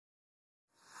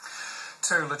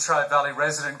Two Latrobe Valley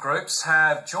resident groups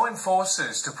have joined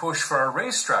forces to push for a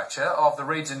restructure of the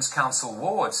region's council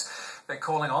wards. They're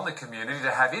calling on the community to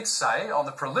have its say on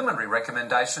the preliminary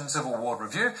recommendations of a ward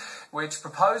review, which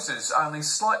proposes only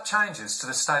slight changes to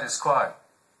the status quo.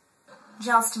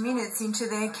 Just minutes into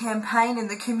their campaign and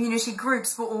the community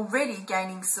groups were already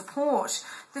gaining support.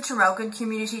 The Traralgon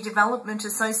Community Development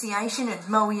Association and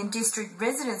Moe District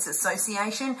Residents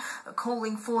Association are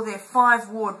calling for their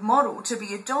 5-ward model to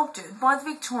be adopted by the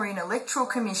Victorian Electoral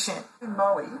Commission. In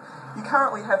Moe, you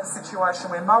currently have a situation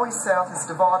where Moe South is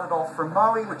divided off from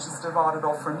Moe, which is divided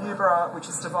off from Newborough, which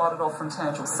is divided off from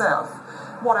Tangel South.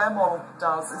 What our model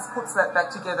does is puts that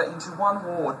back together into one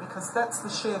ward because that's the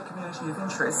shared community of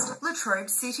interest. Latrobe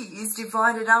City is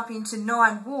divided up into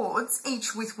 9 wards,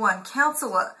 each with 1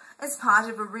 councillor. As part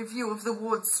of a review of the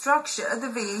ward structure, the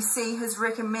VEC has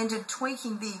recommended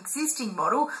tweaking the existing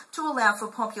model to allow for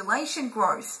population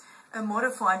growth. A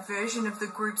modified version of the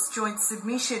group's joint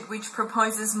submission, which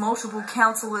proposes multiple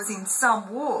councillors in some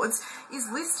wards, is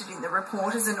listed in the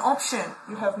report as an option.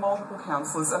 You have multiple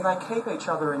councillors and they keep each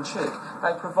other in check.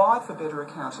 They provide for better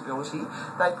accountability.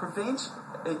 They prevent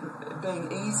it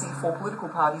being easy for political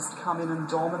parties to come in and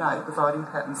dominate the voting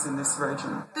patterns in this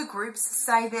region. The groups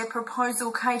say their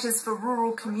proposal caters for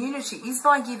rural communities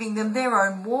by giving them their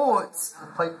own wards.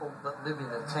 The people that live in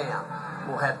the town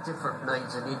will have different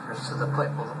needs and interests to the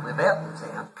people that live out in the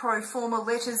town. Pro forma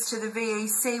letters to the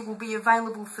VEC will be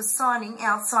available for signing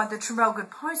outside the Traralgon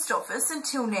Post Office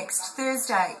until next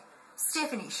Thursday.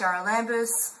 Stephanie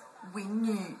Charalambous, Win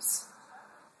News.